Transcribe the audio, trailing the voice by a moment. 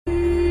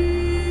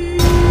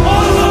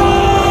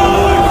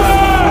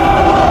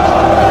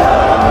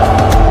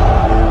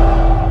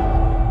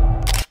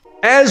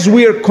as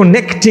we are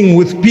connecting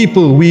with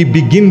people, we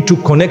begin to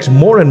connect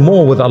more and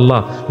more with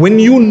Allah. When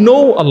you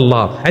know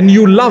Allah and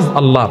you love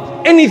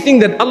Allah, anything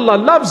that Allah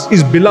loves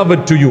is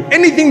beloved to you.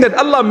 Anything that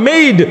Allah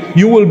made,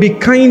 you will be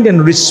kind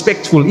and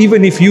respectful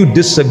even if you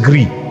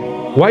disagree.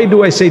 Why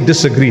do I say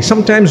disagree?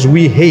 Sometimes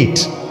we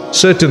hate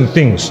certain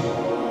things.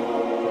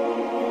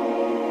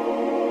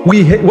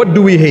 What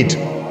do we hate?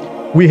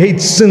 We hate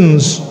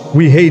sins,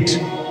 we hate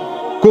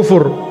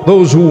kufr,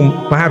 those who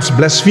perhaps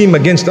blaspheme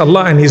against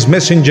Allah and His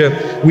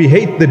Messenger. We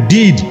hate the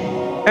deed.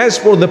 As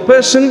for the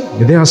person,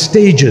 there are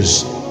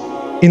stages.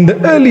 In the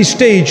early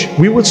stage,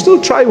 we will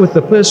still try with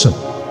the person.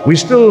 We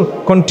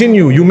still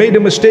continue. You made a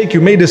mistake,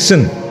 you made a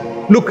sin.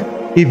 Look,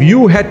 if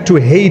you had to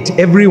hate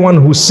everyone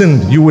who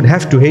sinned, you would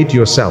have to hate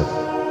yourself.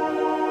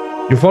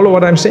 You follow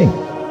what I'm saying?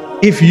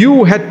 If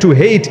you had to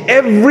hate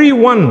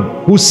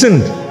everyone who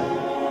sinned,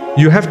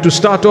 you have to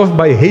start off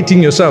by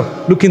hating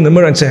yourself. Look in the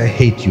mirror and say, I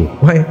hate you.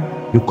 Why?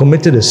 You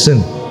committed a sin.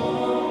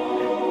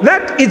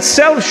 That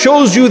itself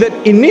shows you that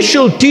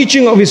initial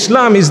teaching of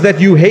Islam is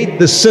that you hate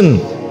the sin.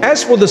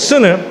 As for the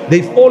sinner,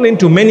 they fall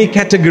into many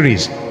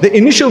categories. The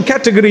initial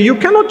category, you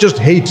cannot just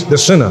hate the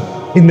sinner.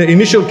 In the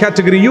initial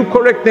category, you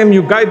correct them,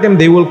 you guide them,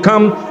 they will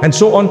come and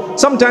so on.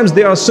 Sometimes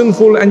they are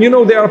sinful and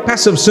they are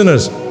passive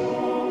sinners.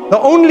 The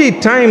only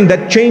time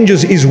that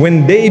changes is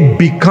when they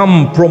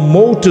become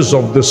promoters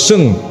of the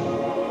sin.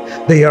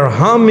 They are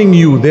harming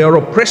you, they are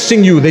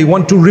oppressing you, they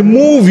want to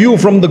remove you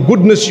from the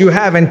goodness you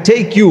have and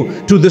take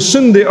you to the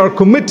sin they are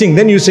committing.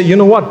 Then you say, you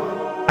know what?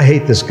 I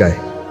hate this guy.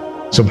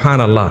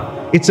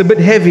 Subhanallah. It's a bit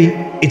heavy,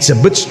 it's a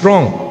bit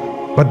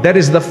strong, but that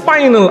is the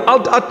final,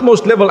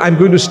 utmost level. I'm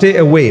going to stay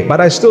away, but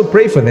I still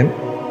pray for them.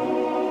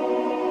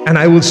 And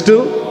I will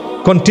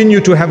still continue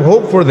to have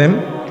hope for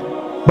them.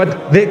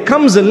 But there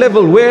comes a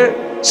level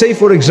where, say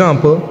for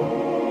example,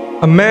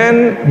 a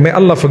man, may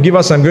Allah forgive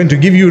us, I'm going to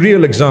give you a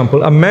real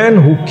example. A man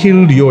who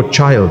killed your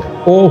child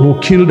or who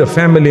killed a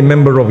family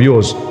member of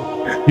yours.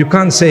 You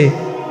can't say,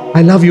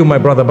 I love you, my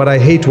brother, but I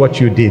hate what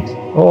you did.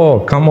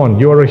 Oh, come on,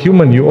 you are a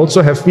human, you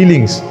also have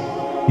feelings.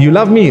 You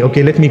love me,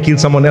 okay, let me kill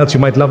someone else, you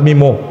might love me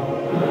more.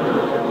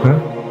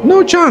 Huh?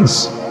 No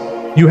chance.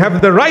 You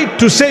have the right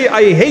to say,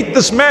 I hate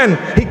this man,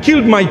 he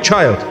killed my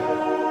child.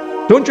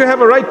 Don't you have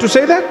a right to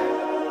say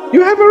that?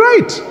 You have a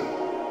right.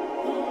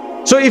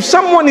 So if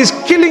someone is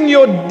killing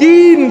your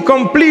deen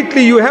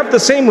completely, you have the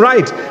same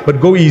right. But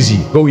go easy,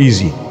 go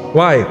easy.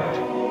 Why?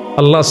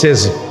 Allah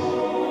says,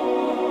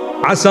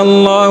 عَسَى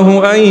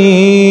اللَّهُ أَن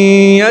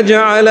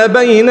يَجْعَلَ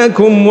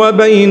بَيْنَكُمْ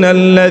وَبَيْنَ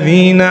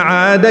الَّذِينَ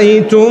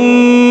عَادَيْتُم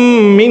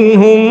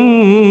مِّنْهُم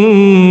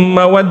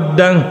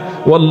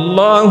مَّوَدَّةً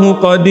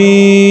وَاللَّهُ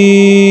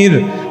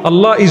قَدِيرٌ.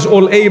 Allah is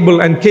all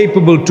able and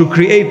capable to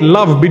create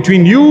love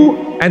between you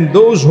and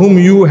those whom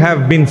you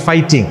have been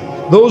fighting.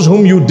 Those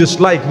whom you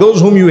dislike,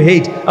 those whom you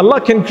hate.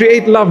 Allah can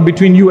create love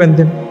between you and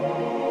them.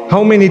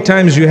 How many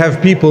times you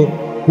have people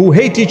who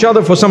hate each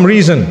other for some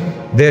reason,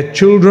 their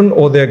children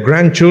or their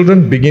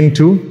grandchildren begin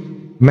to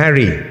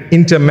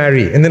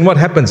intermarry. And then what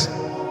happens?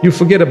 You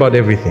forget about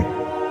everything.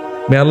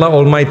 May Allah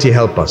Almighty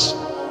help us.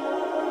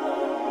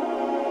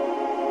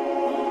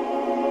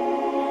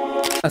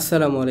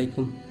 Assalamu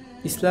alaikum.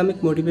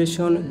 Islamic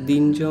Motivation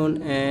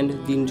Dinjon and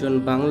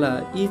Dinjon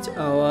Bangla is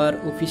our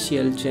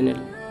official channel.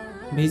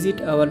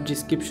 Visit our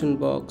description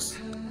box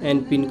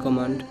and pin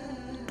command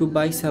to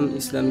buy some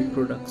Islamic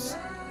products.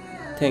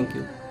 Thank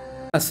you.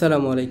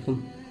 Assalamu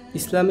alaikum.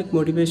 Islamic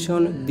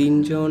Motivation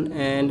Dinjon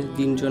and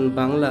Dinjon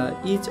Bangla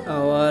is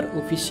our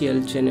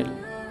official channel.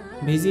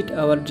 Visit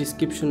our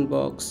description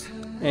box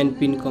and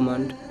pin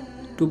command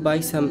to buy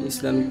some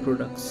Islamic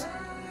products.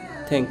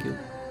 Thank you.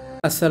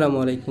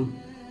 Assalamu alaikum.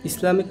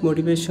 Islamic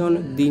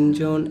Motivation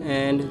Dinjon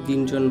and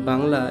Dinjon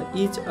Bangla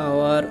is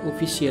our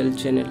official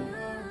channel.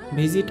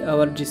 Visit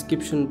our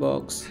description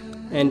box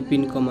and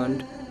pin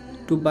command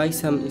to buy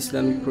some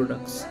Islamic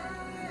products.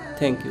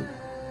 Thank you.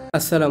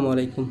 Assalamu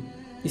alaikum.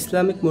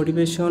 Islamic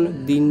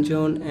Motivation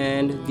Dinjon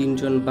and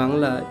Dinjon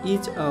Bangla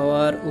is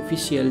our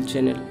official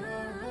channel.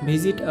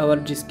 Visit our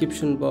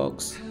description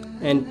box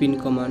and pin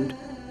command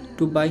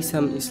to buy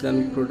some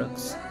Islamic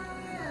products.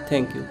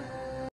 Thank you.